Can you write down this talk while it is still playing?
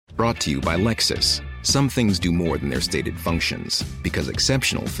Brought to you by Lexus. Some things do more than their stated functions, because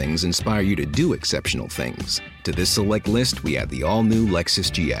exceptional things inspire you to do exceptional things. To this select list, we add the all-new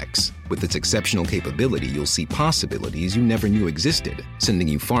Lexus GX. With its exceptional capability, you'll see possibilities you never knew existed, sending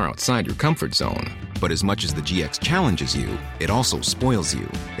you far outside your comfort zone. But as much as the GX challenges you, it also spoils you.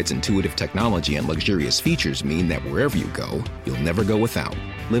 Its intuitive technology and luxurious features mean that wherever you go, you'll never go without.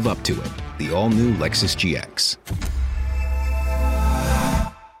 Live up to it. The all-new Lexus GX.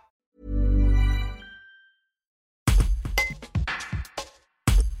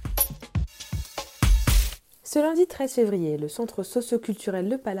 Ce lundi 13 février, le centre socio-culturel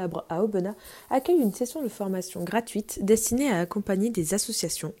Le Palabre à Aubenas accueille une session de formation gratuite destinée à accompagner des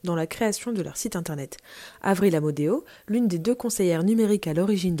associations dans la création de leur site internet. Avril Amodeo, l'une des 2 conseillères numériques à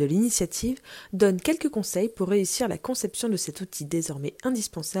l'origine de l'initiative, donne quelques conseils pour réussir la conception de cet outil désormais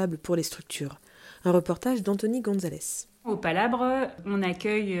indispensable pour les structures. Un reportage d'Anthony Gonzalez. Au Palabre, on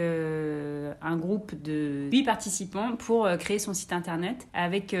accueille un groupe de 8 participants pour créer son site internet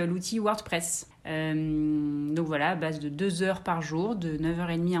avec l'outil WordPress. Donc voilà, à base de 2 heures par jour, de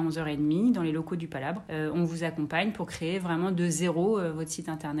 9h30 à 11h30 dans les locaux du Palabre. On vous accompagne pour créer vraiment de zéro votre site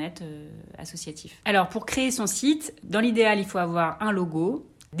internet associatif. Alors pour créer son site, dans l'idéal, il faut avoir un logo,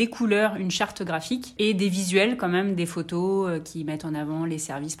 des couleurs, une charte graphique et des visuels quand même, des photos qui mettent en avant les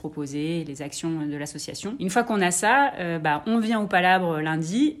services proposés, les actions de l'association. Une fois qu'on a ça, on vient au Palabre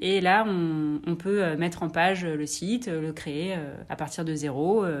lundi et là on peut mettre en page le site, le créer à partir de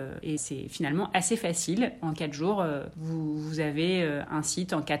zéro et c'est finalement assez facile. En 4 jours, vous avez un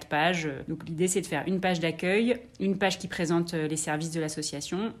site en 4 pages. Donc l'idée c'est de faire une page d'accueil, une page qui présente les services de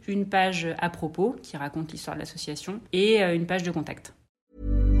l'association, une page à propos qui raconte l'histoire de l'association et une page de contact.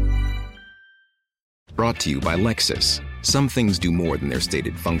 Brought to you by Lexus. Some things do more than their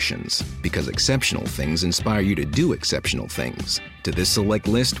stated functions, because exceptional things inspire you to do exceptional things. To this select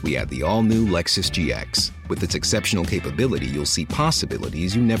list, we add the all-new Lexus GX. With its exceptional capability, you'll see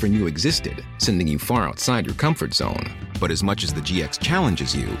possibilities you never knew existed, sending you far outside your comfort zone. But as much as the GX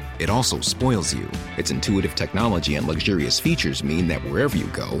challenges you, it also spoils you. Its intuitive technology and luxurious features mean that wherever you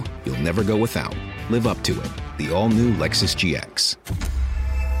go, you'll never go without. Live up to it. The all-new Lexus GX.